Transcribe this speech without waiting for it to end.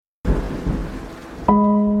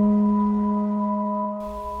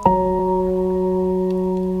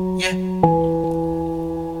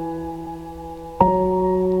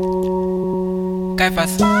Guy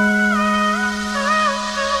fast. Life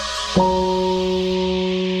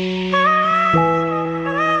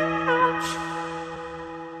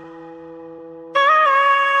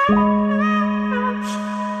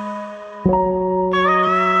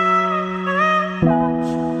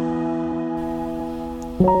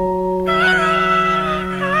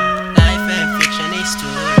and fiction is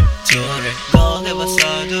story. Go give us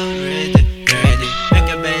all the ready. Make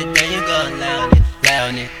a bed, then you gon' lay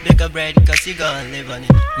on it. Make a bread, cause you gon' live on it.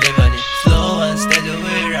 Slow and steady,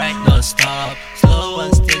 we right, non stop. Slow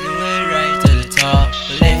and steady, we right to the top.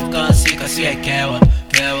 Life cause you a kewa.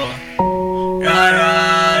 Ra.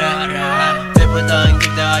 People don't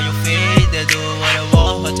give the how you feel. They do what they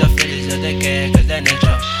want, but your feelings are they care, cause they're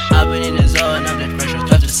nature. I've been in the zone, I'm the pressure,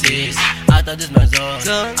 start to cease. Out of this my zone,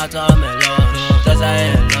 out of my alone. Does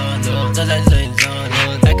I alone, does I zone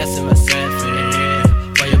zone. Like I see myself in the real.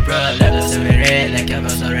 For your brother, let us see me real, like I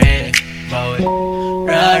was already. But we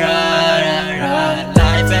ra.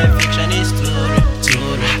 Life and fiction is story.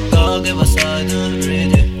 Go give us all the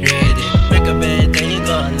ready. Make a bed, then you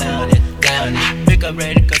gon' lay on it. Make a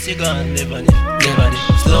bread, cause you gon' live on it.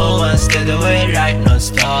 Slow and steady, we right,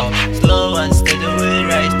 non-stop. Slow and steady, we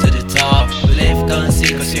right to the top. Believe can't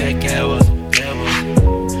see, cause you ain't care what.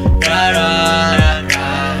 Ra.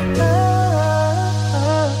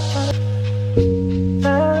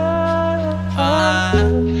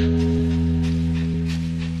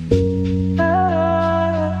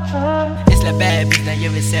 It's like bad beats that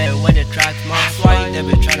you will say when the track's more. Why they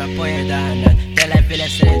be tryna point you down? They like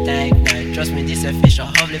villains in the ignite. Trust me, this official,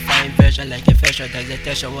 hopefully fine version. Like a facial, there's a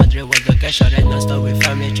tension, wondering what the question. Right now, start with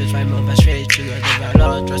family, choose right, move straight. Choose what they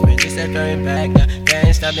value. Trust me, this ain't coming back now. They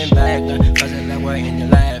ain't stopping back now. Cause it's like working your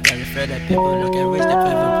life. I'm afraid that people look at rich, they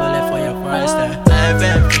people pull it for your price. Life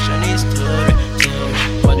and fiction is story.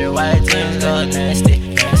 Wonder why things go nasty.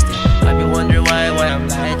 I be wondering why I'm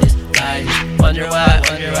like this. Wonder why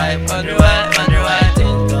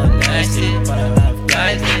things go nasty. But I love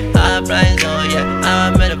guys, I'm blind, oh yeah,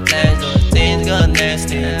 I'm at a place, oh things go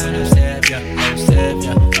nasty. But I'm savior,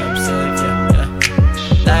 yeah.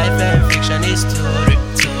 Life and fiction is story.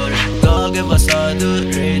 Go give us all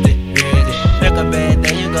the ready. Make a bed,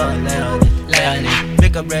 then you gon' lay on it.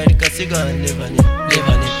 Make a bread, cause you gon' live on it.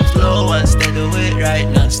 Slow and steady, we right,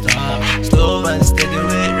 non-stop.